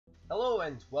Hello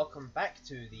and welcome back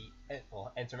to the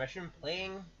intermission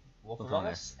playing Wolf Among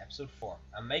Us episode 4.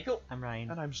 I'm Michael. I'm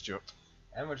Ryan. And I'm Stuart.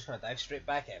 And we're just going to dive straight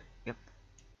back in. Yep.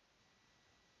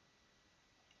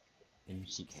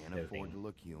 If you can't afford to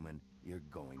look human, you're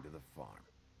going to the farm.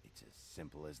 It's as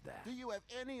simple as that. Do you have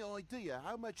any idea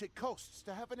how much it costs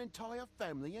to have an entire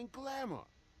family in glamour?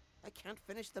 I can't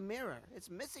finish the mirror. It's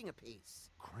missing a piece.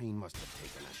 Crane must have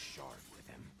taken a shard with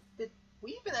him. Did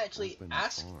we even actually Open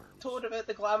ask arms. Toad about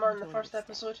the glamour in the first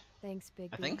episode? Thanks, Big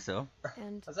B. I think so.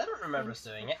 And Because I don't remember us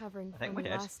thanks doing for it. covering I think for we me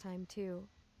did. last time too.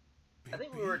 I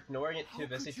think we were ignoring it, too How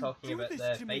busy could you talking do about this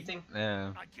the to me? fighting.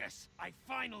 Yeah. I guess I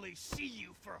finally see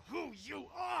you for who you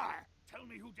are! Tell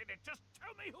me who did it! Just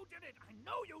tell me who did it! I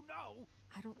know you know!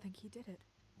 I don't think he did it.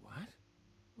 What?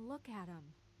 Look at him.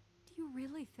 Do you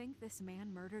really think this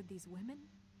man murdered these women?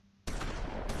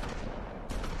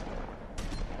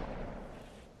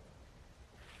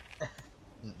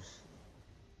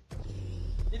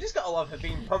 You just gotta love it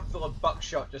being pumped full of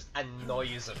buckshot just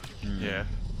annoys him. Yeah.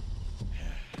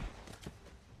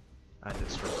 And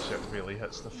it's when shit really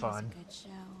hits the It was fan. a good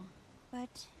show,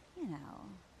 but you know.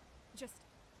 Just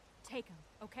take him,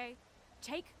 okay?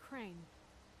 Take Crane.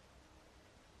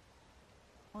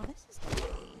 Well, this is gonna be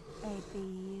a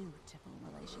beautiful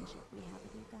relationship we have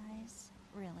with you guys.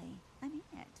 Really, I mean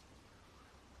it.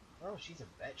 Oh, she's a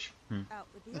bitch. Out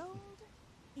with the old,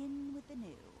 in with the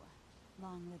new.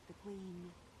 Long live the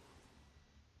queen.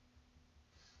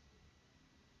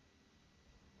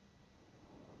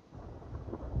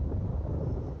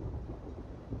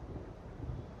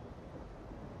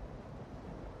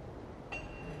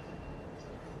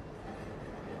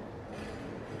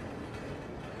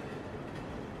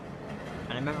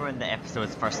 And I remember when the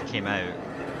episodes first came out,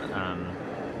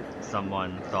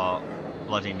 someone thought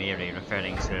Bloody Mary,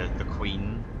 referring to the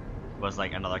Queen, was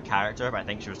like another character, but I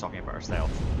think she was talking about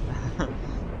herself.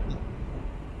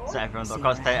 So everyone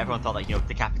thought like, you know,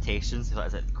 decapitations, so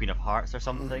is it Queen of Hearts or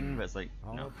something, but it's like, no.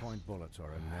 Hollow point bullets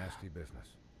are a nasty business.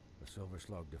 The silver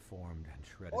slug deformed and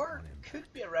shredded Or on impact.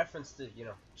 could be a reference to, you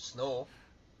know, Snow,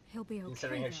 He'll be okay.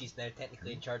 considering how though. she's now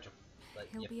technically in charge of like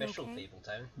He'll the be official okay.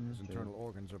 Fabletown. His internal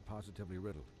organs are positively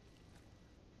riddled.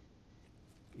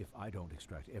 If I don't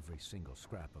extract every single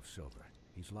scrap of silver,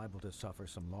 he's liable to suffer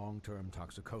some long-term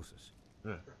toxicosis.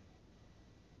 Yeah.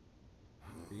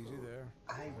 Easy there.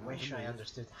 I wish I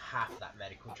understood half that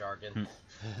medical jargon.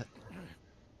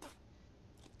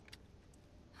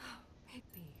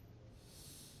 Higby.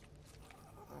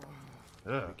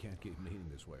 Yeah. We can't keep meeting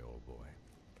this way, old boy.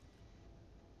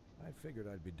 I figured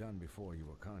I'd be done before you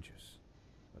were conscious,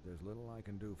 but there's little I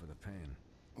can do for the pain.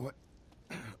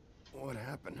 What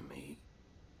happened to me?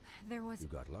 There was... You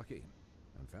got lucky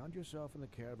and found yourself in the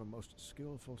care of a most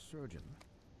skillful surgeon.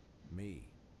 Me.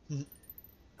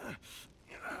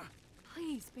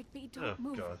 Please, Big B, don't Oh,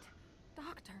 move God. it.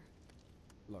 Doctor.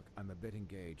 Look, I'm a bit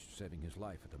engaged saving his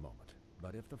life at the moment,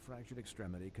 but if the fractured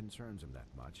extremity concerns him that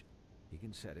much, he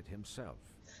can set it himself.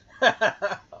 Oh,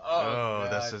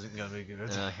 God. this isn't gonna be good.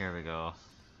 Here we go.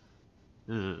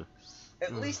 Ugh.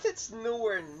 At least it's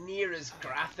nowhere near as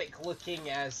graphic looking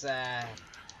as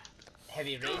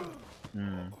Heavy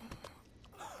Rain.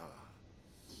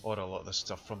 Or a lot of the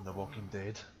stuff from The Walking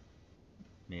Dead.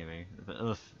 Maybe. But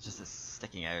ugh, it's just it's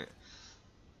sticking out.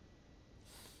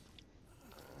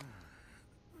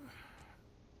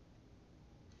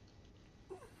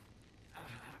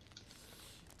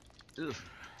 Ugh.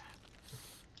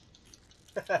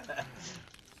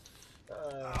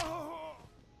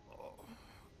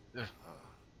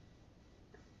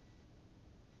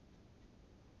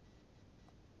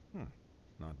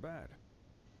 Not bad.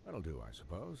 That'll do, I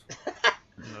suppose.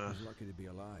 He's lucky to be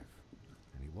alive.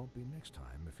 And he won't be next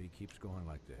time if he keeps going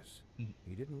like this.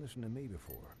 He didn't listen to me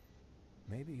before.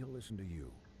 Maybe he'll listen to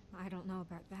you. I don't know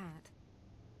about that.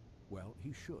 Well,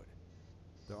 he should.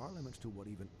 There are limits to what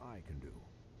even I can do.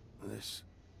 This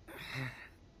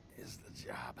is the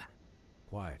job.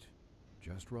 Quiet.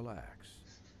 Just relax.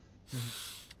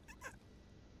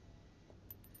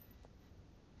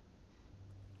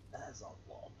 That's a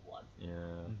lot of blood. Yeah.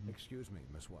 Excuse me,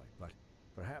 Miss White, but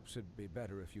perhaps it'd be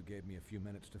better if you gave me a few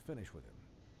minutes to finish with him.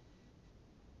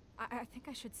 I think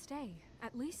I should stay,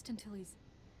 at least until he's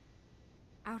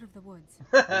out of the woods.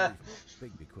 Believe me,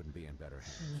 Bigby couldn't be in better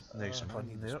hands. Nice And I pun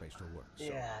need the there. space to work. So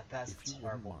Yeah, that's if a you wouldn't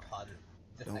terrible mind. pun.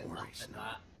 Don't worry, Laugh at Snow.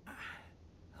 that.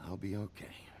 I'll be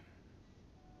okay.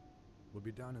 We'll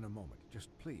be done in a moment. Just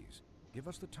please, give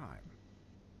us the time.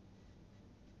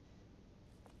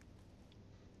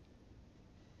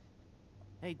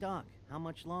 Hey, Doc, how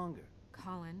much longer?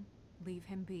 Colin, leave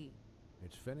him be.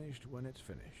 It's finished when it's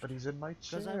finished. But he's in my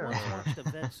Because I chair. once watched a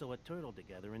vet sew a turtle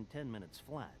together in 10 minutes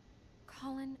flat.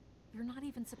 Colin, you're not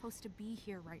even supposed to be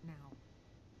here right now.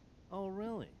 Oh,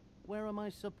 really? Where am I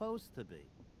supposed to be?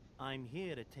 I'm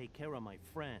here to take care of my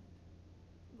friend.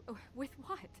 With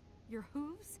what? Your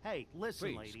hooves? Hey,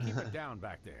 listen, Please, lady. keep it down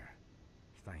back there.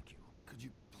 Thank you. Could you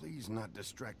please not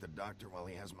distract the doctor while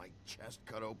he has my chest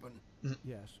cut open?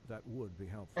 Yes, that would be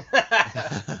helpful.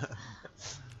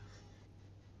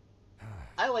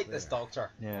 I like this There. doctor.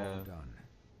 Yeah. All done.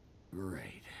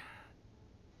 Great.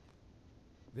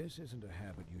 This isn't a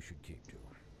habit you should keep to.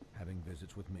 Having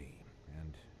visits with me.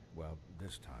 And, well,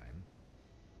 this time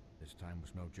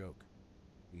was no joke.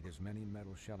 Eat as many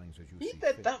metal shellings as you He see did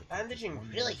fit, that but keep bandaging just one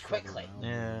really more shred quickly. around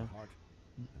Yeah. your heart,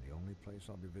 and the only place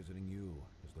I'll be visiting you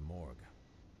is the morgue.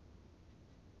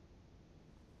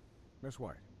 Miss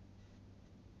White.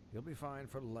 He'll be fine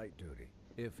for light duty,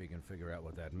 if he can figure out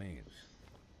what that means.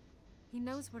 He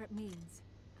knows what it means.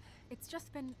 It's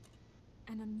just been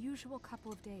an unusual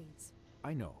couple of days.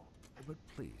 I know, but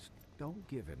please, don't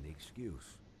give him the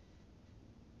excuse.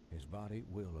 His body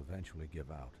will eventually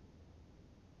give out.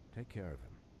 Take care of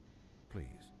him, please.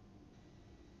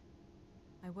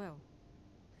 I will.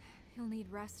 He'll need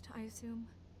rest, I assume?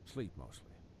 Sleep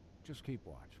mostly. Just keep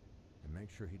watch, and make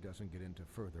sure he doesn't get into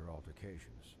further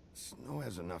altercations. Snow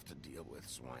has enough to deal with,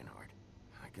 Swinehart.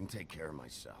 I can take care of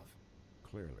myself.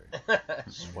 Clearly.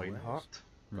 Swinehart?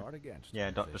 Guard against. Yeah,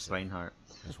 as Dr. they say. Swinehart.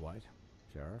 Miss White,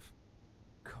 Sheriff,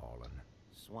 Colin.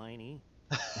 Swiney.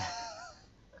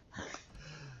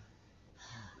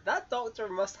 That doctor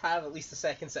must have at least a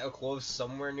second set of clothes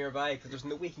somewhere nearby, because there's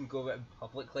no way he can go out in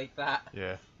public like that.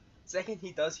 Yeah. Second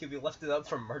he does, he'll be lifted up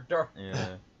for murder.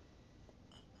 Yeah.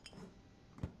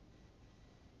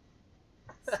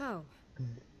 So,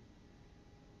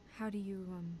 how do you,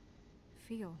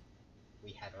 feel?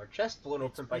 We had our chest blown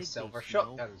It's open by big, silver big snow.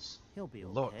 shotguns. He'll be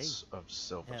okay. Lots of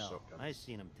silver Hell, shotguns. I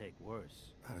seen him take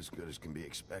worse. Not as good as can be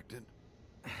expected,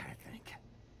 I think.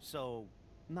 So,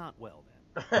 not well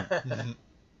then.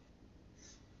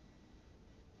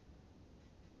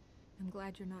 I'm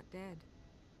glad you're not dead.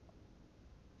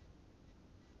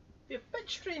 Be a bit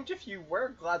strange if you were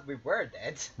glad we were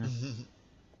dead.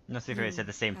 No, to be fair, he said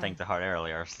the same thing to her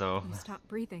earlier, so. You stopped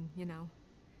breathing, you know,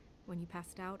 when you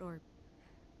passed out or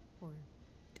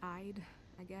died,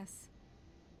 I guess.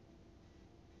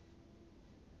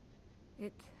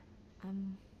 It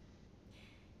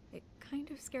kind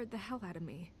of scared the hell out of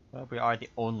me. Well, we are the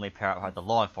only pair out of the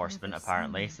law enforcement, Never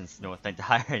apparently, seen since no one think to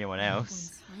hire anyone When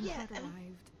else. Yeah, Swinehart and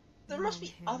arrived, There you must know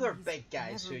be him, other he's big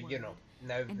guys who, never you know, worried.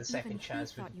 now with And the second even he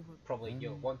chance would thought you were probably, you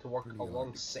know, want to work Pretty hard to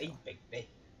alongside tell. Big B.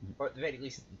 Or at the very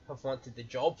least have wanted the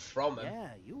job from him. Yeah,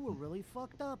 you were really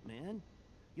fucked up, man.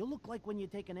 You look like when you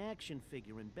take an action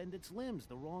figure and bend its limbs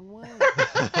the wrong way.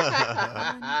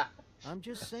 I'm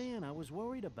just saying, I was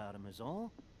worried about him is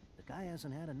all. The guy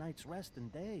hasn't had a night's rest in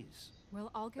days. Well,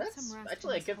 I'll get That's some rest actually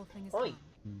when a this good whole thing is point.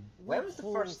 done. When was the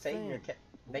Whole first time your thing? kid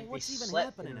like they What's even slept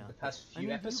happening in the out past there? I few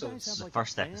mean, do you guys episodes? have, The like,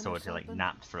 first a fan or episode, he like something?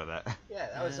 napped for a bit. Yeah,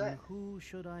 that was And it. who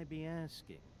should I be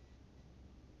asking?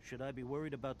 Should I be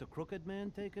worried about the Crooked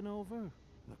Man taking over?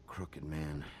 The Crooked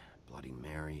Man, Bloody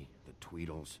Mary, the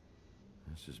Tweedles.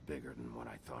 This is bigger than what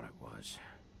I thought it was.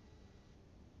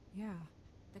 Yeah.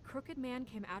 The Crooked Man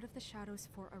came out of the shadows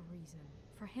for a reason.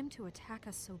 For him to attack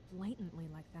us so blatantly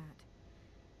like that.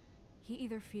 He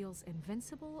either feels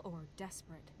invincible or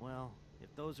desperate. Well,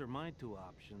 if those are my two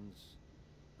options,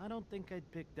 I don't think I'd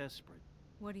pick desperate.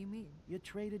 What do you mean? You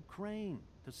traded Crane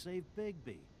to save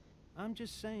Bigby. I'm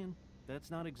just saying,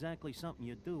 that's not exactly something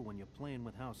you do when you're playing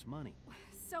with house money.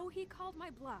 So he called my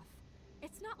bluff.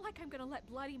 It's not like I'm gonna let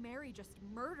Bloody Mary just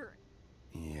murder.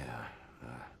 Yeah,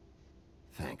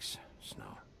 thanks,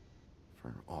 Snow,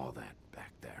 for all that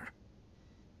back there.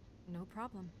 No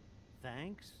problem.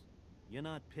 Thanks? You're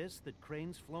not pissed that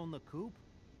Crane's flown the coop?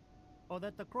 Or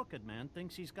that the Crooked Man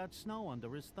thinks he's got Snow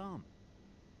under his thumb?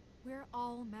 We're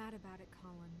all mad about it,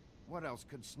 Colin. What else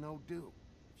could Snow do?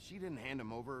 If she didn't hand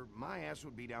him over, my ass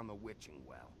would be down the witching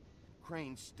well.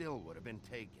 Crane still would have been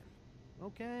taken.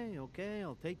 Okay,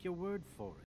 I'll take your word for it.